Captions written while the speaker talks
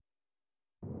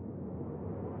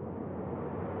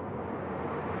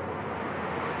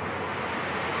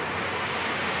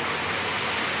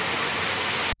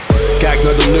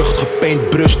naar de lucht,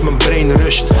 gepaintbrust, mijn brain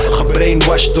rust.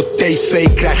 Gebrainwashed door tv,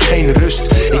 krijg geen rust.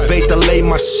 Ik weet alleen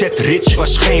maar Seth Rich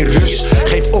was geen rust.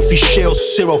 Geef officieel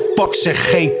zero fucks en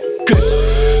geen kut.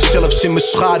 Zelfs in mijn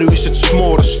schaduw is het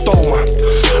smoren, stomen.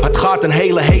 Het gaat een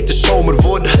hele hete zomer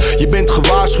worden. Je bent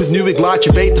gewaarschuwd nu, ik laat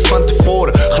je weten van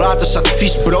tevoren. Gratis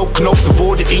advies bro, knoop de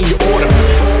woorden in je oren.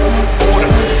 Oren,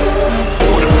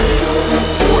 oren, oren,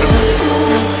 oren,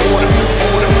 oren,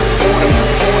 oren, oren,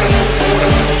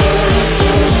 oren.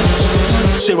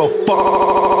 Zero fuck.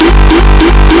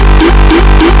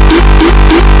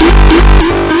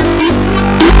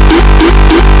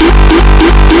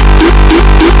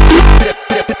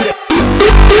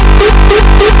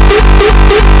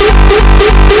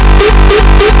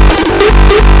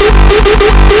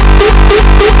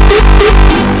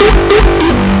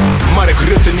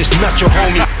 Nacho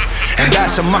homie. En wij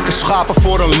zijn makke schapen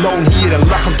voor een loon hier. En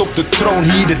lachend op de troon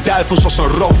hier, de duivels als een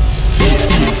roof.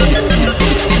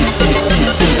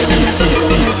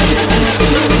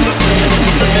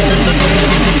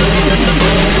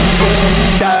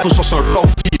 Duivels als een roof.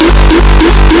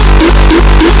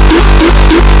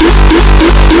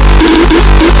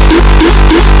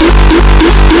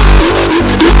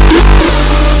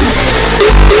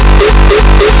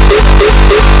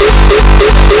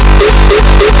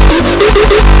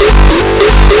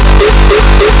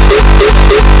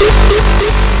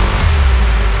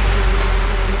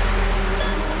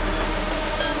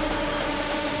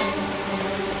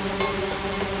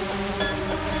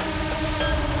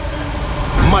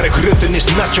 Mark Rutten is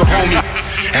Nacho homie.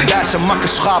 En wij zijn makke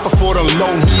schapen voor een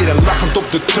loon hier. En lachend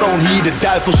op de troon hier, de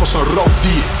duivels als een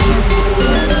roofdier.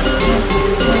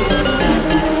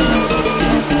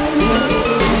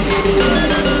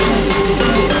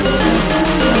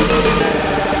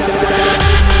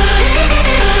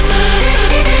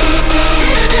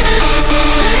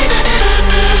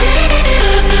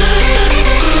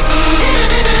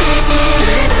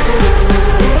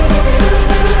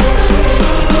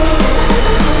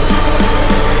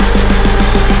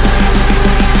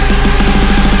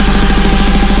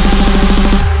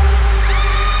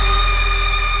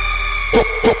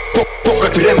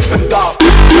 Het rempedaal.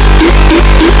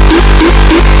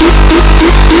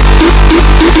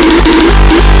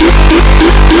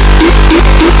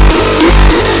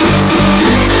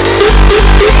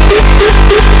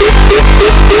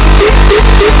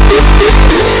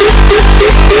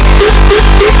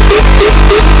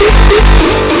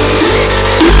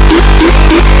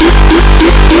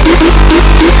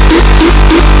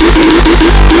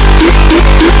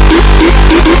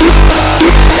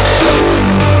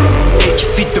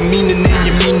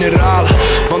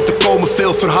 Want er komen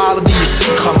veel verhalen die je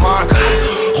ziek gaan maken.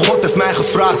 God heeft mij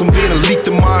gevraagd om weer een lied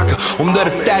te maken. Omdat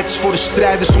het tijd is voor de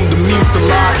strijders om de memes te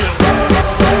laden.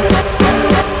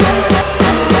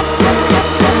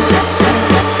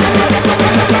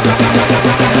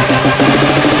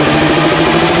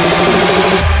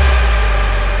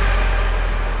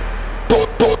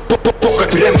 Pok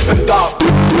het rempedaal.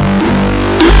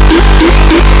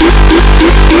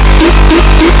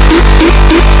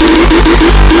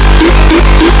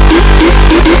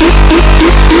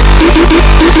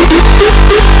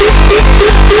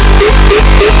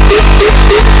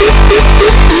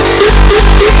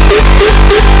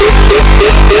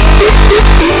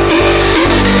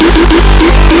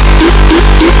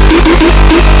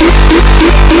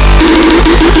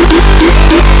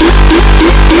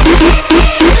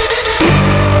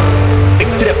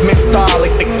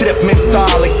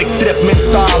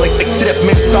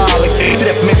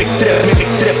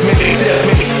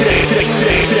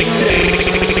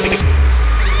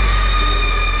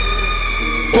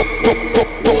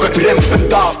 Pok het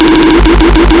rempedaal.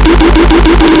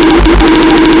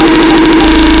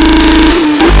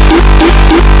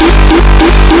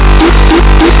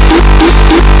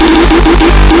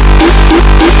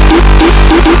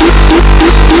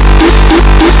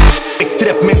 Ik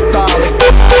trap mentaal.